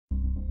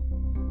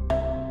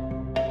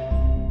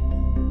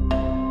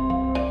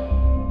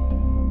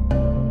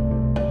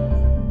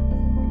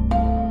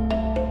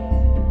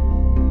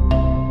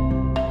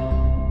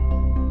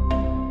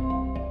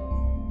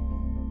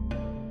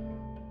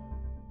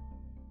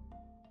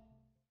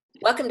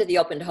Welcome to the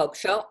Open to Hope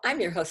Show.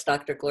 I'm your host,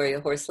 Dr. Gloria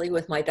Horsley,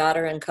 with my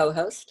daughter and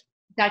co-host,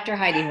 Dr.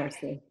 Heidi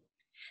Horsley.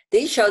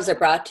 These shows are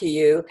brought to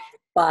you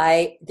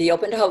by the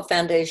Open to Hope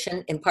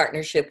Foundation in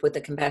partnership with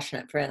the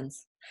Compassionate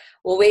Friends.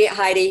 Well,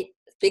 Heidi,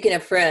 speaking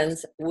of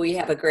friends, we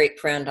have a great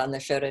friend on the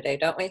show today,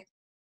 don't we?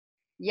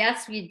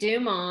 Yes, we do,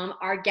 Mom.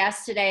 Our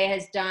guest today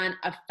has done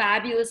a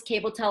fabulous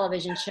cable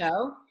television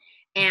show,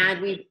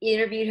 and we've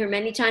interviewed her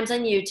many times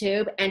on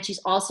YouTube, and she's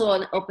also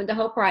an Open to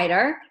Hope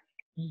writer.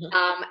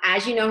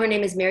 As you know, her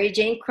name is Mary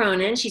Jane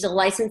Cronin. She's a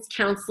licensed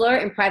counselor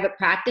in private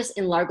practice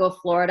in Largo,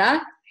 Florida.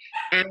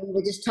 And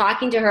we're just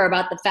talking to her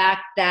about the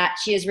fact that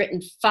she has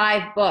written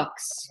 5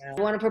 books.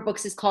 Yeah. One of her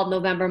books is called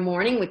November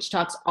Morning, which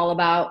talks all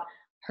about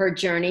her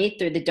journey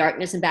through the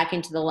darkness and back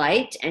into the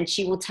light. And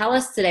she will tell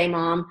us today,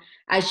 Mom,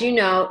 as you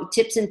know,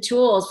 tips and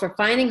tools for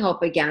finding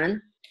hope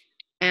again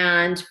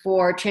and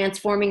for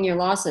transforming your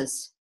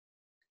losses.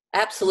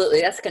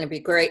 Absolutely. That's going to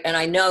be great. And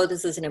I know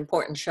this is an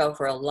important show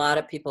for a lot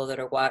of people that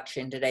are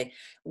watching today.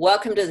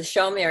 Welcome to the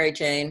show, Mary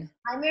Jane.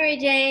 Hi, Mary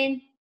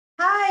Jane.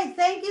 Hi,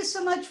 thank you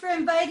so much for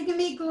inviting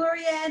me,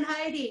 Gloria and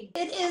Heidi.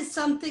 It is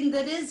something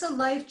that is a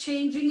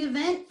life-changing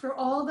event for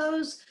all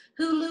those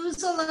who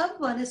lose a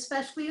loved one,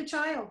 especially a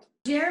child.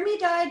 Jeremy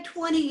died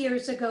 20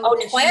 years ago. Oh,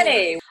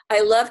 20.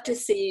 I love to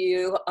see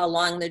you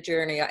along the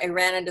journey. I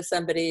ran into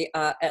somebody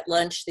at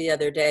lunch the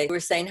other day. We were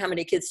saying, how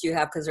many kids do you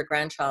have? Because her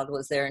grandchild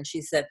was there. And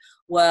she said,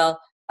 well,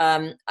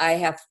 I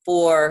have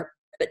 4,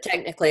 but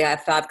technically I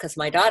have 5 because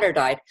my daughter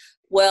died.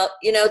 Well,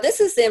 you know, this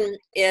is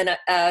in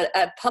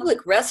a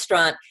public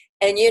restaurant.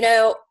 And, you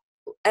know,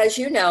 as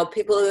you know,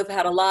 people who have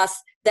had a loss,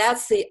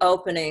 that's the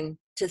opening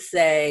to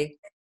say,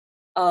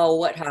 oh,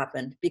 what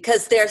happened?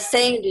 Because they're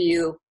saying to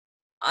you,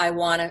 I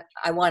want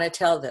to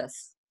tell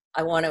this.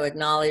 I want to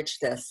acknowledge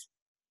this.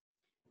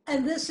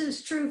 And this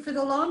is true. For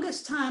the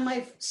longest time,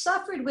 I've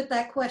suffered with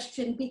that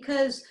question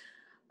because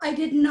I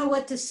didn't know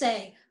what to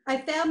say. I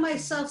found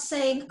myself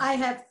saying, I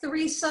have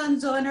 3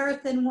 sons on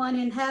earth and 1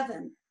 in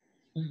heaven.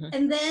 Mm-hmm.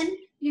 And then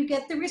you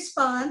get the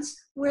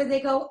response where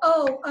they go,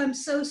 oh, I'm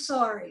so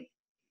sorry.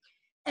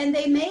 And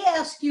they may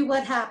ask you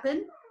what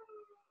happened.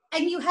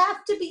 And you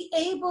have to be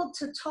able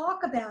to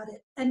talk about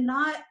it and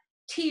not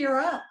tear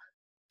up.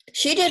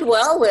 She did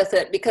well with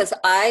it because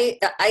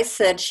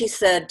she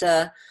said,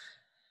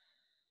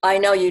 I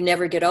know you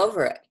never get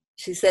over it.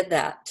 She said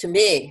that to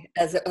me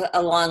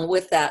along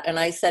with that. And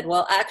I said,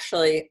 well,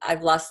 actually,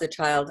 I've lost a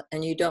child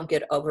and you don't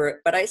get over it.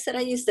 But I said,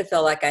 I used to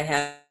feel like I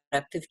had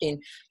a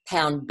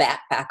 15-pound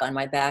backpack on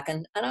my back,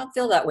 and I don't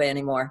feel that way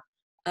anymore.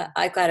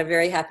 I've got a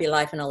very happy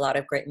life and a lot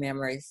of great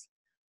memories.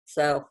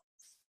 So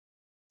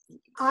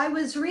I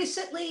was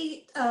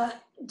recently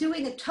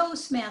doing a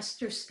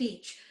Toastmaster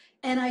speech.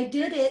 And I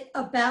did it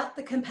about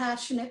the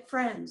Compassionate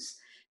Friends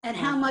and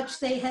how much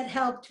they had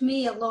helped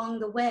me along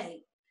the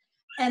way.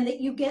 And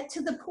that you get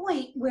to the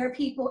point where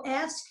people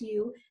ask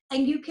you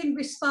and you can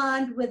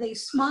respond with a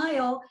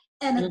smile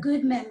and a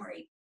good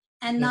memory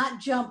and not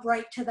jump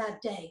right to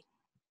that day.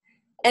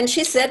 And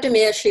she said to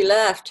me as she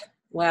left,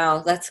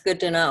 wow, that's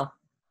good to know.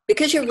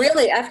 Because you're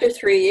really, after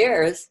 3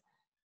 years,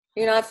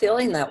 you're not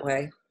feeling that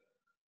way.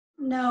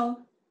 No.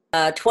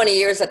 20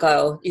 years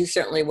ago, you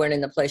certainly weren't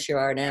in the place you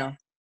are now.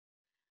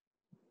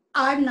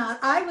 I'm not.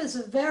 I was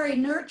a very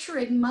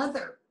nurturing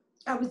mother.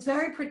 I was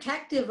very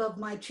protective of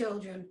my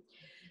children.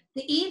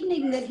 The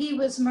evening that he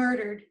was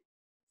murdered,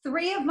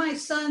 3 of my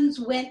sons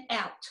went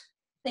out.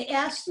 They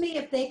asked me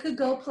if they could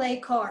go play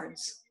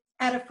cards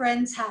at a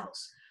friend's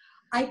house.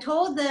 I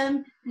told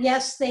them,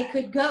 yes, they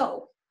could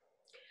go.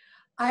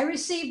 I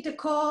received a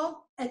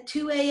call at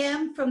 2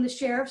 a.m. from the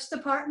sheriff's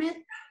department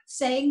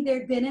saying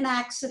there'd been an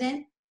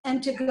accident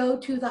and to go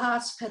to the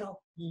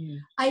hospital.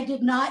 I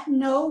did not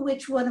know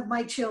which one of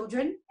my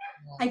children.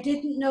 I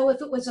didn't know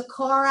if it was a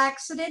car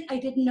accident. I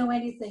didn't know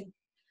anything.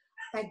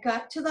 I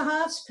got to the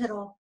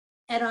hospital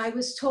and I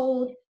was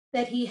told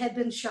that he had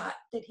been shot,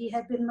 that he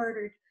had been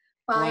murdered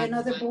by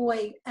another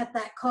boy at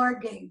that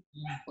card game.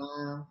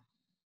 Wow.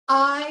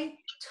 I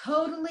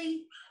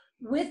totally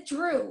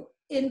withdrew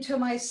into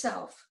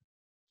myself.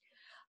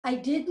 I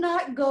did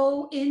not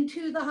go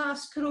into the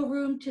hospital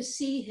room to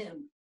see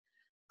him.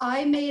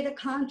 I made a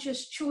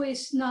conscious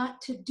choice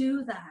not to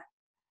do that.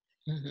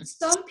 Mm-hmm.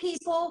 Some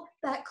people,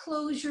 that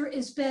closure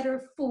is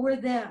better for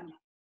them.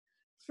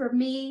 For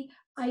me,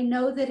 I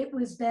know that it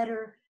was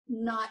better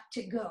not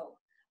to go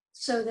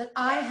so that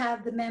I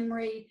have the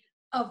memory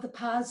of the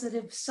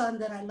positive son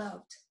that I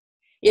loved.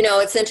 You know,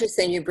 it's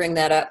interesting you bring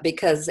that up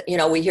because, you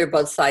know, we hear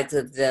both sides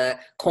of the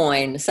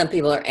coin. Some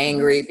people are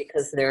angry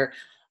because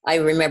I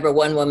remember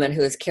one woman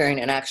who was carrying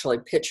an actual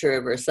picture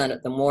of her son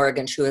at the morgue,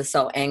 and she was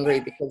so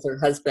angry because her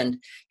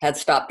husband had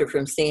stopped her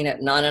from seeing it,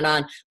 and on and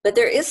on. But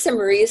there is some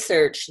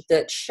research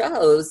that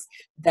shows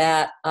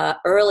that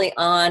early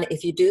on,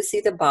 if you do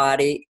see the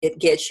body, it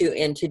gets you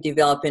into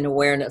developing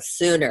awareness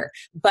sooner.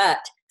 But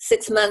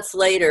 6 months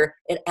later,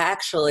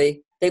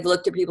 they've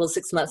looked at people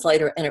 6 months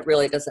later, and it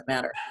really doesn't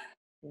matter.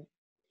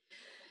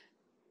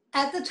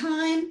 At the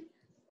time,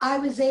 I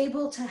was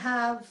able to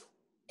have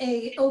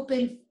an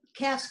open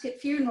casket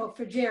funeral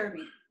for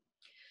Jeremy.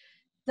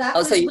 That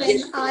Oh, so was you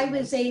did. when I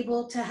was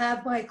able to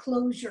have my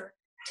closure,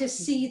 to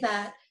see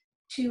that,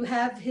 to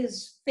have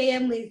his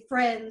family,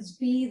 friends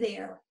be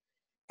there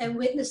and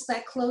witness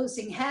that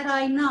closing. Had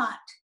I not,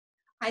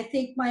 I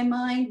think my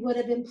mind would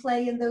have been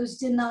playing those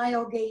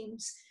denial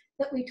games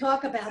that we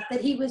talk about,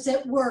 that he was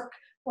at work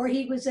or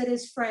he was at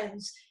his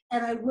friends,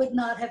 and I would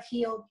not have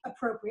healed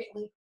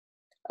appropriately.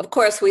 Of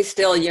course, we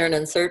still yearn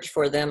and search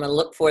for them and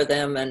look for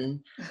them and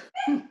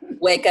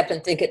wake up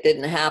and think it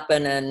didn't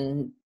happen,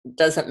 and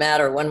doesn't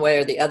matter one way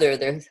or the other.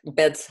 The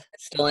bed's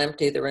still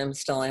empty, the room's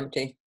still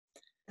empty.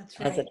 That's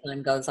As the right.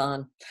 time goes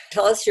on.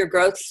 Tell us your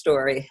growth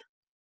story.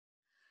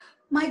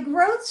 My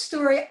growth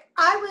story,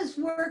 I was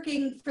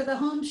working for the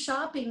Home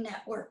Shopping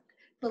Network,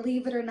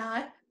 believe it or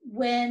not,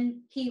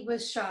 when he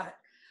was shot.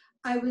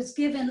 I was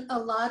given a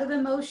lot of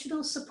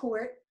emotional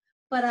support,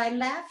 but I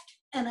left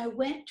and I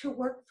went to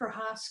work for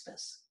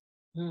hospice.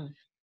 Hmm.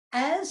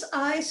 As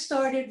I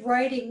started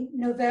writing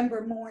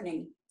November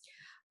Morning,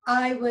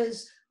 I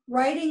was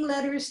writing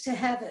letters to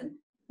heaven,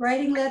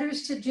 writing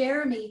letters to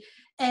Jeremy,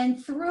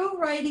 and through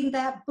writing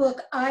that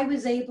book, I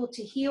was able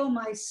to heal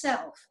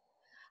myself.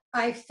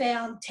 I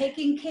found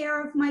taking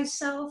care of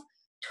myself,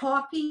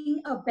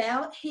 talking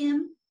about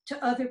him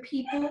to other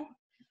people,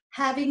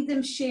 having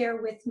them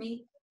share with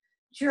me,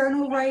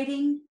 journal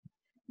writing.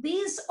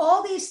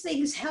 All these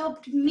things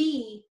helped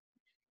me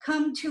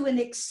come to an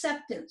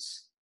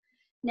acceptance.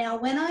 Now,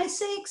 when I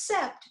say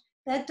accept,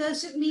 that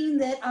doesn't mean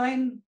that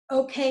I'm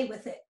okay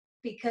with it,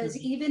 because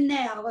even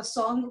now a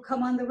song will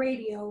come on the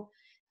radio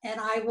and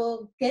I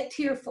will get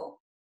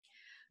tearful.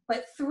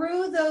 But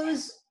through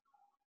those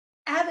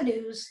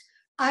avenues,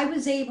 I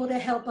was able to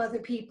help other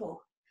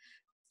people.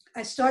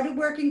 I started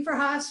working for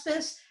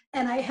hospice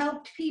and I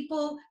helped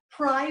people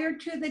prior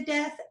to the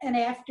death and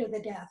after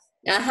the death.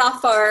 Now,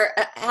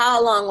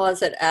 how long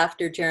was it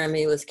after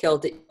Jeremy was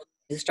killed that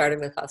you started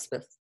with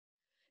hospice?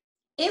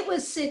 It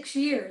was 6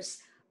 years.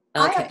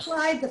 I Okay.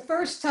 applied the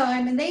first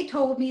time and they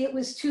told me it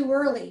was too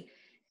early.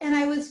 And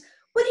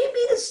what do you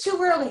mean it's too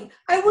early?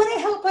 I want to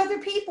help other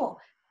people.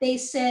 They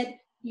said,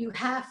 you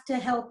have to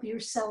help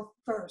yourself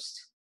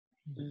first.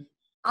 Mm-hmm.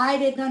 I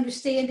didn't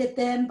understand it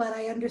then, but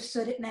I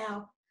understood it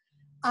now.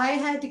 I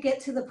had to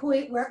get to the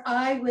point where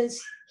I was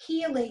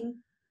healing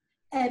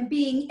and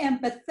being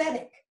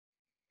empathetic,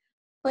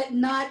 but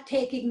not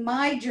taking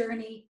my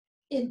journey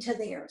into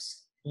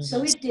theirs. Mm-hmm.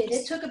 So it did.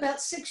 It took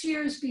about 6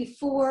 years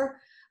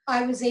before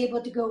I was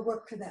able to go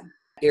work for them.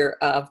 Your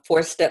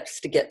 4 steps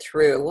to get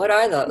through. What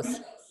are those?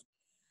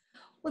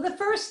 Well, the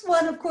first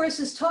one, of course,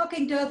 is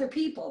talking to other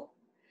people.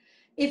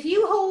 If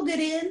you hold it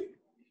in,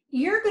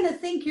 you're going to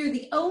think you're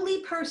the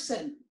only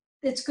person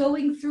that's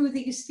going through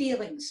these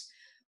feelings.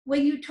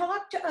 When you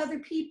talk to other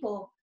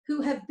people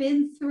who have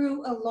been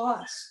through a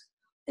loss,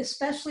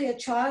 especially a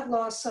child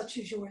loss such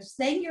as yours,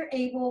 then you're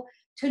able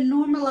to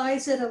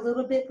normalize it a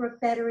little bit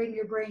better in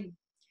your brain.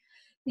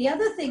 The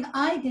other thing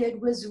I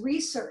did was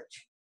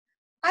research.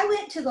 I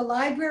went to the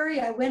library,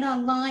 I went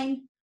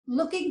online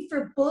looking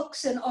for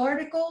books and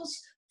articles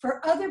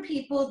for other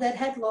people that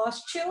had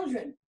lost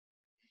children.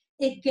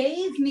 It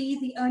gave me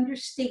the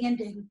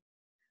understanding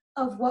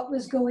of what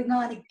was going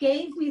on. It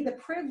gave me the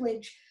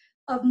privilege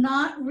of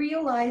not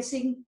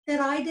realizing that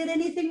I did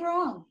anything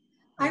wrong.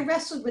 I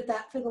wrestled with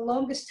that for the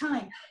longest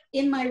time.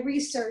 In my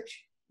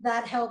research,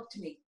 that helped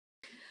me.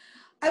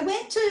 I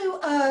went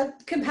to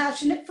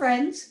Compassionate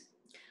Friends.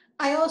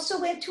 I also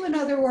went to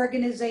another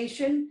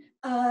organization,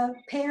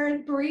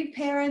 Bereaved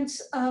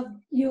Parents of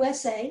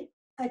USA.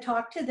 I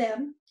talked to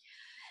them.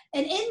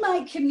 And in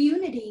my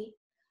community,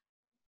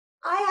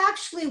 I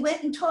actually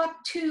went and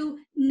talked to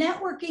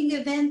networking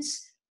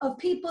events of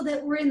people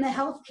that were in the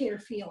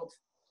healthcare field.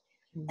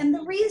 And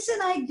the reason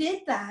I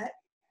did that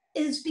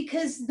is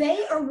because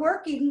they are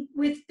working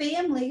with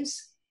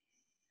families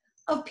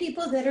of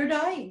people that are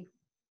dying.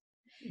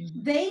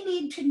 Mm-hmm. They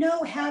need to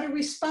know how to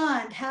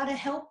respond, how to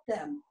help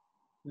them.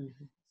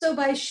 Mm-hmm. So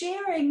by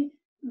sharing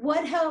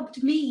what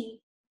helped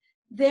me,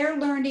 they're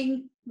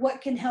learning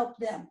what can help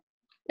them.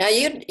 Now,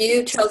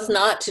 you chose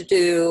not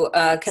to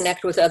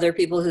connect with other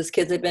people whose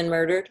kids had been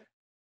murdered?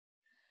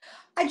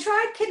 I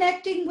tried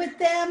connecting with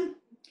them.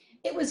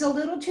 It was a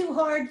little too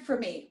hard for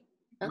me.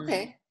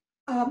 Okay.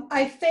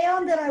 I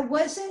found that I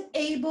wasn't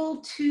able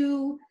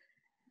to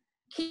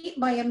keep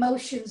my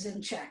emotions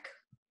in check.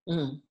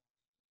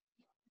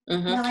 Mm-hmm.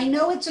 Mm-hmm. Now, I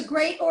know it's a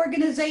great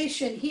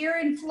organization. Here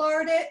in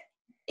Florida,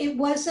 it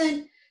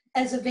wasn't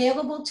as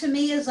available to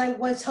me as I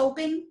was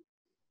hoping.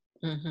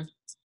 Mm-hmm.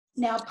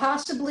 Now,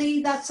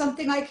 possibly that's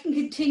something I can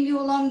continue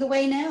along the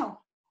way now.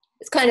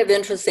 It's kind of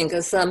interesting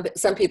because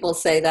some people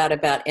say that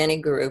about any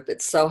group.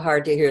 It's so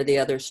hard to hear the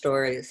other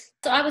stories.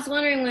 So I was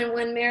wondering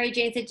when Mary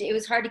Jane said it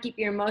was hard to keep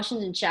your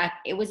emotions in check,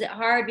 was it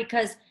hard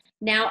because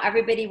now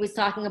everybody was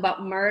talking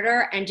about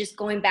murder and just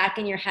going back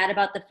in your head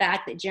about the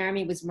fact that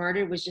Jeremy was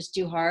murdered was just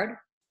too hard?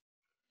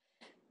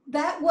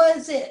 That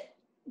was it.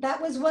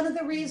 That was one of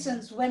the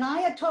reasons. When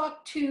I had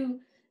talked to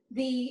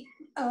the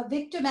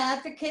victim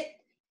advocate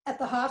at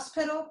the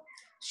hospital,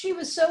 she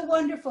was so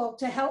wonderful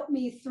to help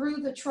me through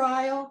the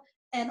trial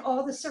and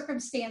all the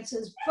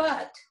circumstances,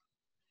 but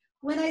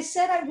when I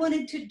said I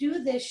wanted to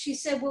do this, she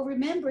said, well,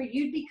 remember,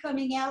 you'd be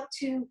coming out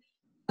to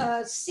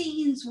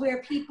scenes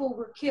where people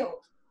were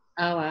killed.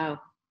 Oh, wow.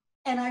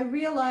 And I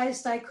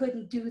realized I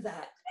couldn't do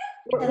that.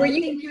 And Were I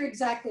you, think you're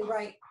exactly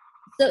right.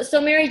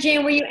 so Mary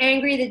Jane, were you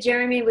angry that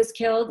Jeremy was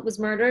killed, was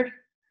murdered?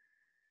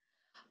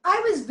 I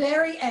was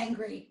very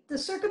angry. The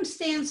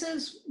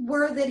circumstances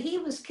were that he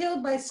was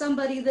killed by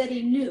somebody that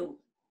he knew.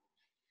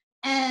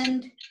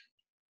 And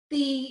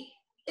the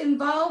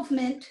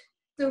involvement,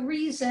 the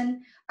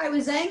reason, I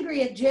was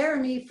angry at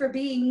Jeremy for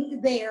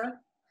being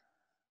there.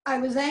 I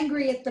was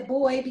angry at the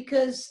boy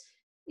because,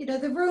 you know,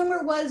 the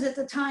rumor was at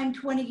the time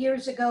 20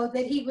 years ago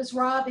that he was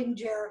robbing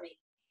Jeremy,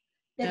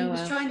 that he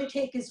was trying to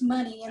take his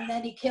money, and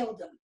then he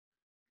killed him.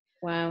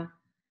 Wow.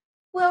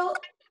 Well,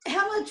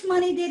 how much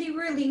money did he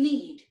really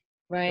need?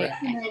 Right.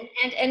 You know?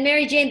 And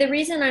Mary Jane, the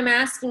reason I'm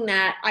asking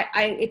that,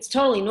 it's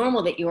totally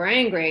normal that you were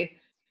angry.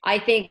 I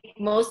think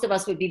most of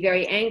us would be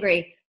very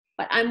angry,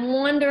 but I'm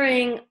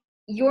wondering,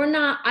 you're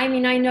not, I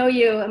mean, I know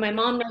you and my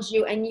mom knows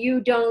you, and you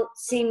don't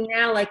seem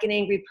now like an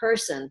angry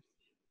person.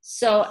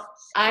 So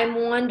I'm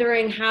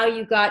wondering how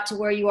you got to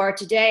where you are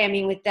today. I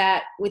mean, with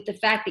the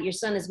fact that your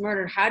son is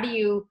murdered, how do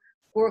you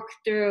work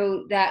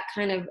through that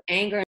kind of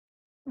anger?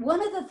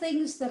 One of the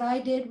things that I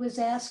did was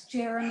ask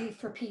Jeremy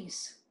for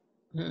peace.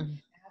 Mm-hmm.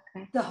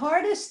 Okay. The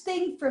hardest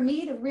thing for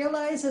me to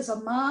realize as a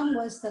mom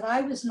was that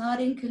I was not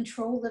in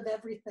control of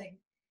everything.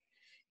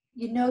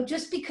 You know,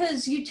 just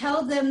because you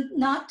tell them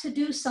not to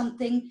do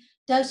something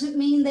doesn't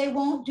mean they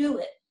won't do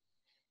it.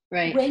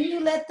 Right. When you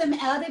let them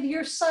out of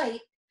your sight,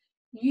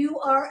 you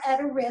are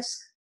at a risk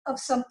of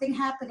something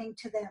happening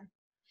to them.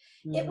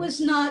 Mm-hmm. It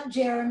was not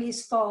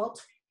Jeremy's fault.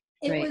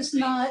 It was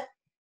not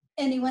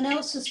anyone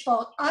else's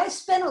fault. I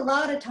spent a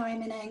lot of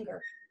time in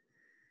anger.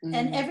 Mm-hmm.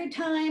 And every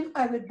time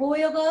I would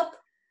boil up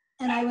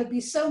and I would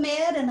be so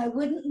mad and I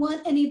wouldn't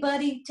want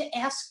anybody to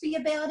ask me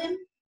about him.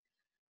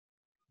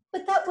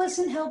 But that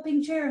wasn't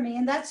helping Jeremy,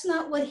 and that's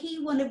not what he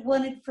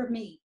wanted for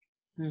me.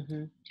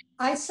 Mm-hmm.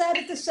 I sat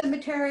at the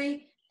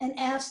cemetery and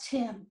asked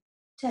him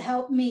to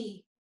help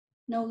me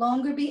no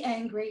longer be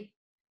angry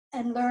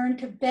and learn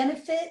to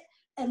benefit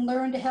and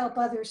learn to help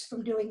others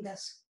from doing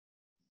this.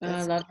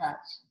 I love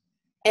that.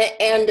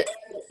 And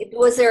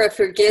was there a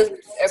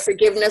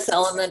forgiveness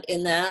element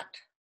in that?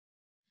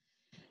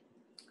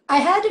 I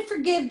had to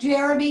forgive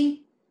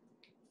Jeremy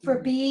for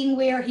being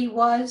where he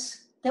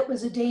was. That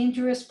was a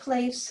dangerous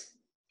place.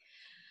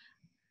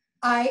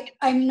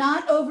 I'm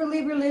not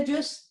overly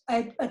religious.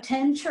 I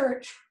attend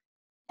church.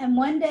 And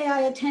one day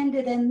I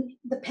attended and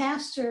the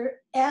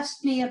pastor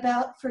asked me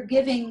about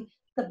forgiving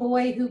the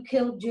boy who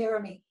killed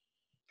Jeremy.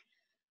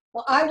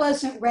 Well, I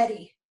wasn't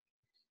ready.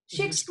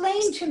 She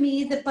explained to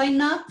me that by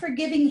not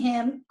forgiving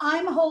him,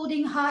 I'm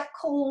holding hot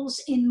coals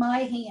in my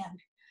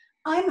hand.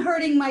 I'm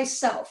hurting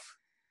myself,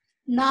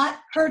 not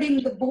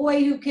hurting the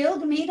boy who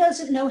killed him. He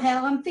doesn't know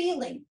how I'm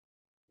feeling.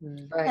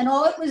 Right. And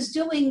all it was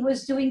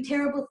doing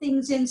terrible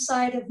things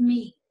inside of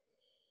me.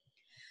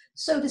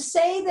 So to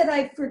say that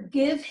I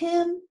forgive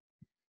him,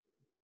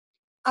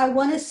 I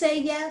want to say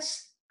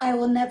yes, I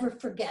will never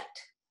forget.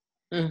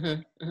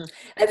 Mm-hmm, mm-hmm.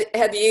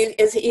 Have you,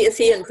 is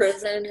he in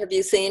prison? Have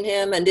you seen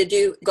him? And did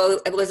you go,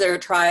 was there a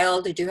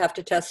trial? Did you have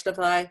to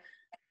testify?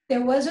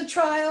 There was a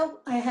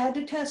trial. I had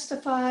to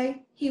testify.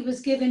 He was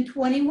given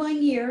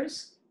 21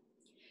 years.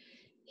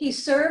 He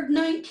served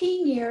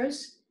 19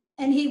 years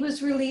and he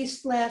was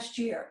released last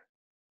year.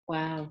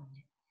 Wow.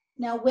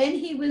 Now, when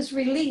he was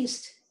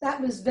released,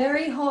 that was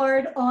very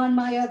hard on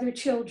my other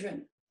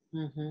children.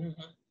 Mm-hmm.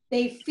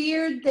 They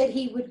feared that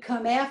he would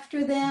come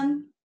after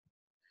them.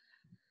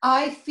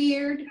 I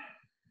feared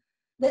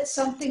that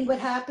something would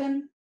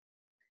happen.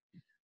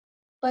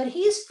 But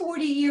he's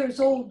 40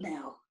 years old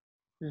now.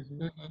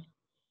 Mm-hmm.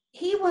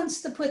 He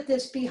wants to put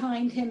this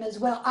behind him as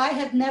well. I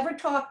have never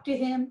talked to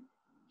him.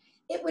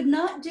 It would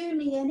not do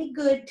me any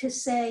good to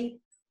say,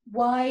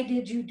 why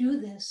did you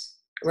do this?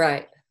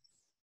 Right.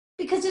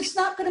 Because it's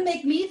not going to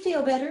make me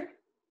feel better.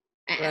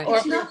 Right.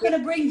 It's not going to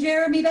bring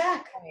Jeremy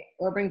back.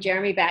 Or bring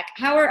Jeremy back.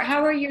 How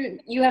are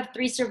you have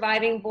 3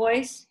 surviving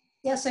boys?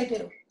 Yes, I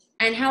do.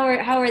 And how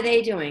are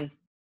they doing?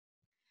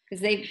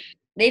 Because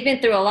they've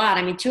been through a lot.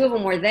 I mean, 2 of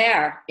them were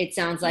there, it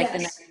sounds like, yes.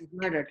 The night he was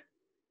murdered.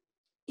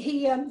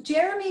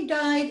 Jeremy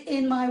died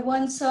in my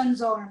one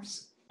son's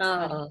arms.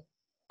 Oh.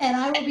 And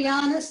I will be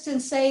honest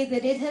and say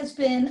that it has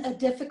been a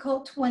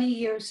difficult 20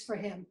 years for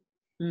him.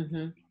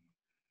 Mm-hmm.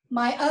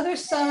 My other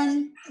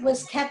son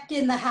was kept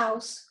in the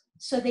house,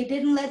 so they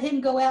didn't let him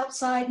go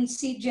outside and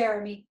see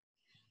Jeremy.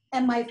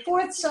 And my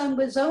 4th son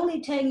was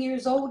only 10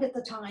 years old at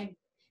the time,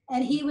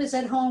 and he was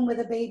at home with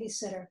a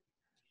babysitter.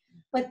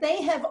 But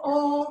they have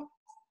all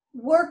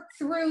worked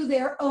through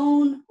their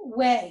own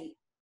way.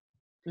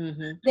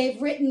 Mm-hmm.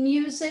 They've written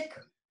music.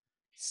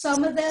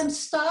 Some of them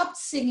stopped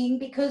singing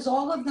because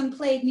all of them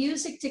played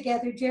music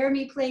together.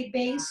 Jeremy played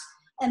bass,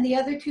 and the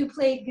other 2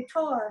 played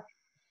guitar.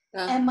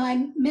 And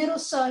my middle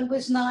son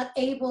was not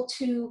able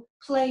to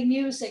play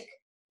music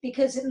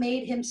because it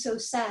made him so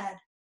sad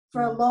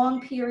for a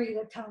long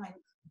period of time.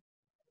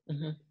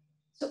 Mm-hmm.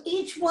 So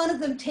each one of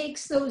them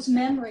takes those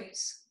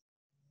memories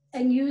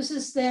and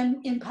uses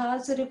them in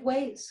positive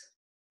ways.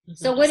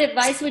 So what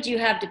advice would you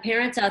have to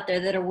parents out there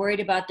that are worried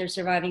about their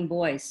surviving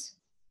boys?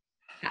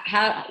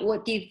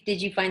 What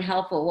did you find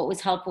helpful? What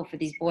was helpful for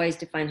these boys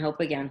to find hope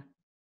again?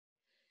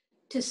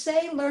 To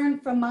say, learn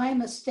from my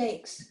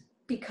mistakes,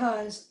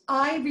 because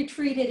I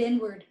retreated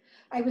inward.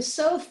 I was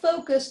so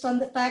focused on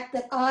the fact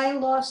that I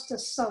lost a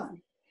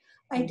son.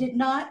 I did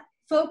not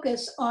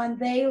focus on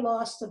they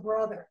lost a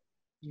brother.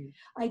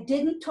 I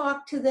didn't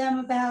talk to them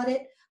about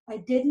it. I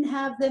didn't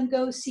have them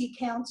go see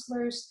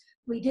counselors.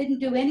 We didn't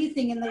do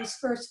anything in those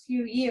first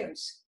few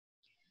years.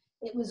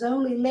 It was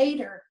only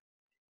later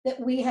that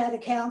we had a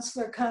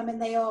counselor come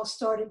and they all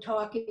started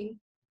talking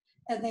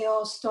and they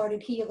all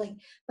started healing.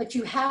 But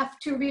you have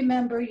to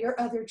remember your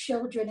other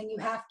children, and you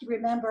have to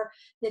remember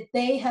that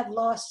they have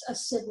lost a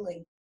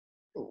sibling.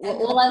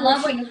 Well, I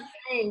love what you're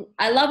saying.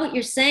 I love what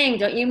you're saying,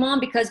 don't you, Mom?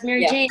 Because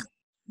Mary Jane,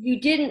 you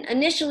didn't,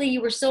 initially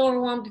you were so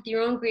overwhelmed with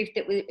your own grief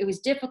that it was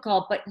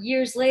difficult, but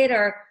years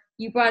later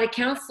you brought a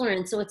counselor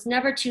in, so it's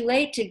never too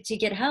late to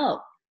get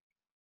help.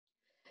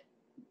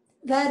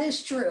 That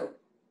is true.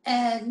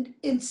 And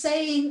in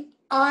saying,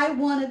 I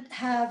want to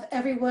have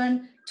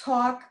everyone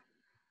talk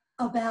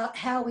about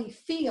how we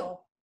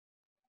feel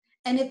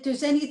and if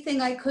there's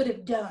anything I could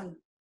have done,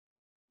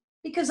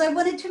 because I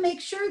wanted to make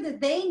sure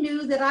that they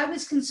knew that I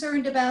was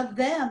concerned about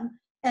them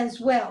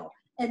as well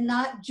and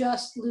not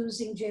just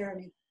losing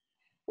Jeremy.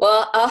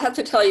 Well, I'll have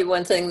to tell you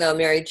one thing though,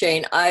 Mary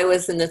Jane. I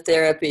was in the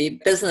therapy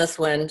business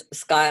when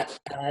Scott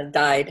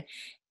died,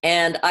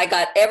 and I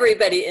got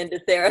everybody into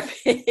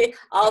therapy.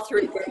 All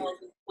three girls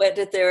went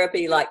to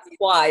therapy like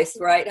twice,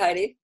 right,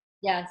 Heidi?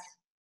 Yes.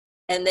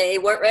 And they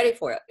weren't ready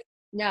for it.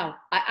 No,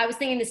 I was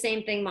thinking the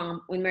same thing,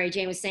 Mom, when Mary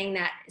Jane was saying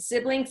that.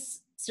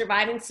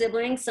 Surviving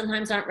siblings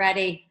sometimes aren't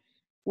ready.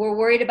 We're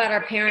worried about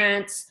our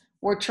parents.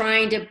 We're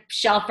trying to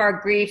shelf our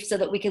grief so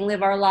that we can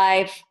live our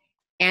life.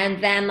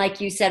 And then,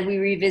 like you said, we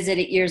revisit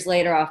it years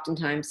later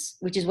oftentimes,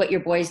 which is what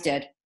your boys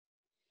did.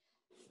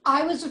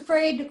 I was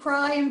afraid to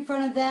cry in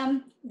front of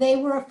them. They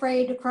were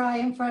afraid to cry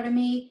in front of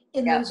me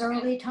in those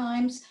early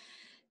times.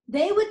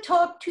 They would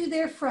talk to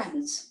their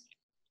friends.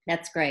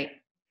 That's great.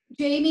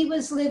 Jamie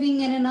was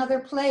living in another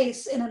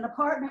place in an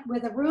apartment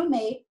with a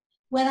roommate.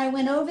 When I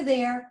went over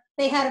there,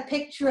 they had a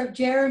picture of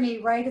Jeremy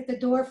right at the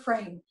door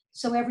frame,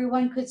 so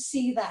everyone could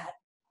see that.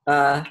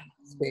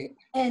 Sweet.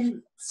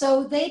 And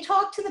so they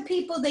talk to the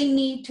people they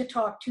need to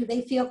talk to,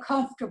 they feel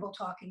comfortable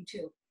talking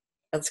to.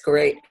 That's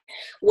great.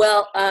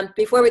 Well,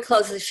 before we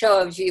close the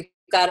show, have you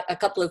got a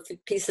couple of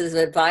pieces of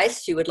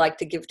advice you would like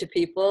to give to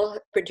people,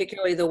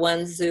 particularly the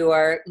ones who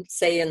are,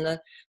 say, in the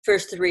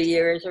first 3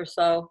 years or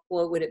so?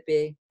 What would it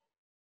be?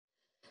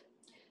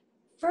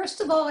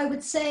 First of all, I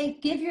would say,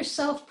 give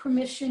yourself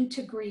permission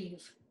to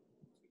grieve.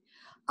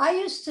 I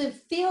used to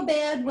feel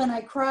bad when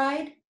I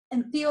cried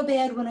and feel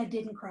bad when I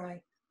didn't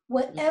cry.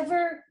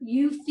 Whatever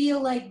you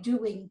feel like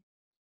doing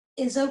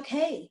is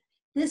okay.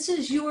 This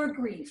is your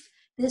grief.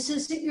 This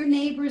isn't your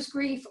neighbor's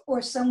grief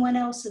or someone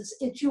else's.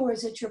 It's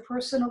yours. It's your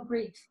personal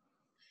grief.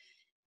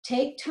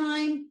 Take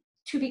time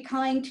to be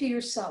kind to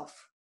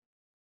yourself.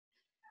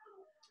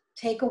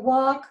 Take a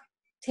walk,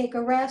 take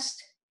a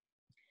rest.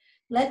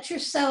 Let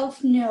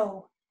yourself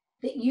know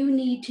that you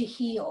need to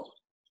heal.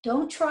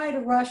 Don't try to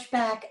rush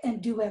back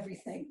and do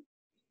everything.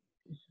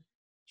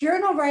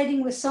 Journal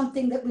writing was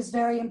something that was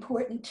very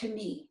important to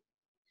me.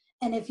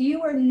 And if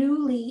you are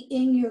newly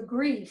in your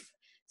grief,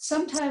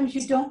 sometimes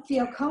you don't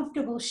feel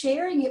comfortable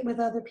sharing it with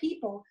other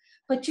people,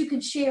 but you can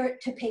share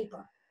it to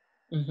paper.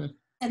 Mm-hmm.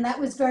 And that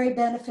was very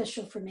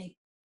beneficial for me.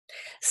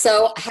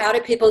 So how do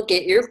people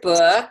get your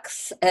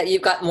books?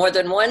 You've got more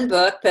than one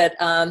book, but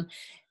how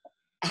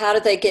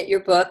do they get your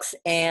books?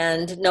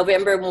 And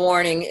November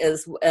Morning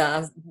is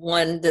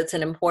one that's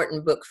an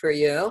important book for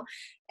you.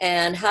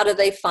 And how do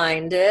they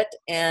find it?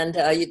 And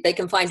they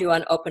can find you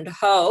on Open to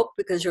Hope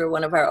because you're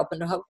one of our Open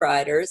to Hope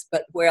writers,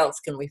 but where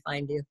else can we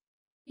find you?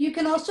 You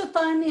can also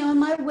find me on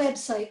my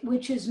website,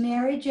 which is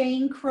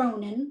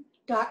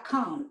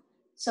maryjanecronin.com.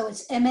 So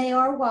it's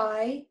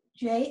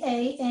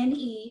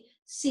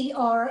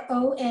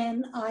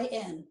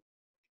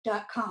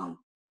MaryJaneCronin.com.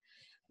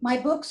 My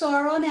books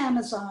are on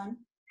Amazon,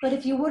 but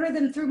if you order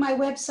them through my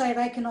website,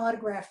 I can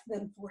autograph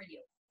them for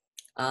you.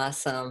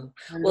 Awesome.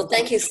 Well,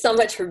 thank you so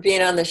much for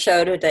being on the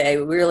show today.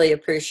 We really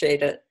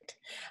appreciate it.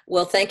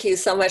 Well, thank you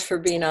so much for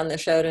being on the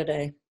show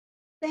today.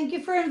 Thank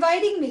you for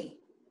inviting me.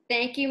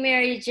 Thank you,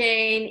 Mary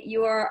Jane.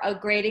 You are a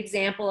great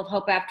example of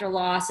hope after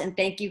loss, and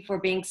thank you for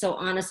being so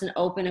honest and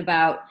open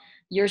about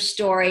your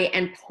story.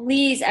 And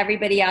please,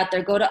 everybody out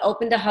there, go to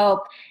Open to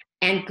Hope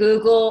and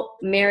Google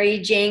Mary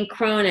Jane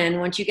Cronin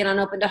once you get on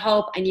Open to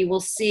Hope, and you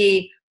will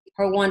see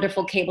her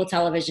wonderful cable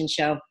television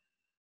show.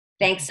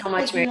 Thanks so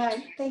much, Mary.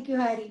 Thank you,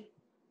 Heidi.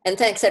 And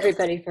thanks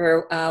everybody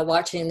for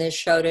watching this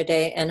show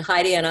today. And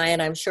Heidi and I,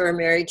 and I'm sure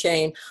Mary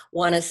Jane,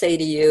 want to say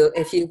to you,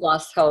 if you've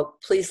lost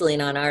hope, please lean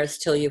on ours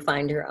till you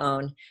find your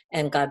own.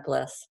 And God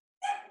bless.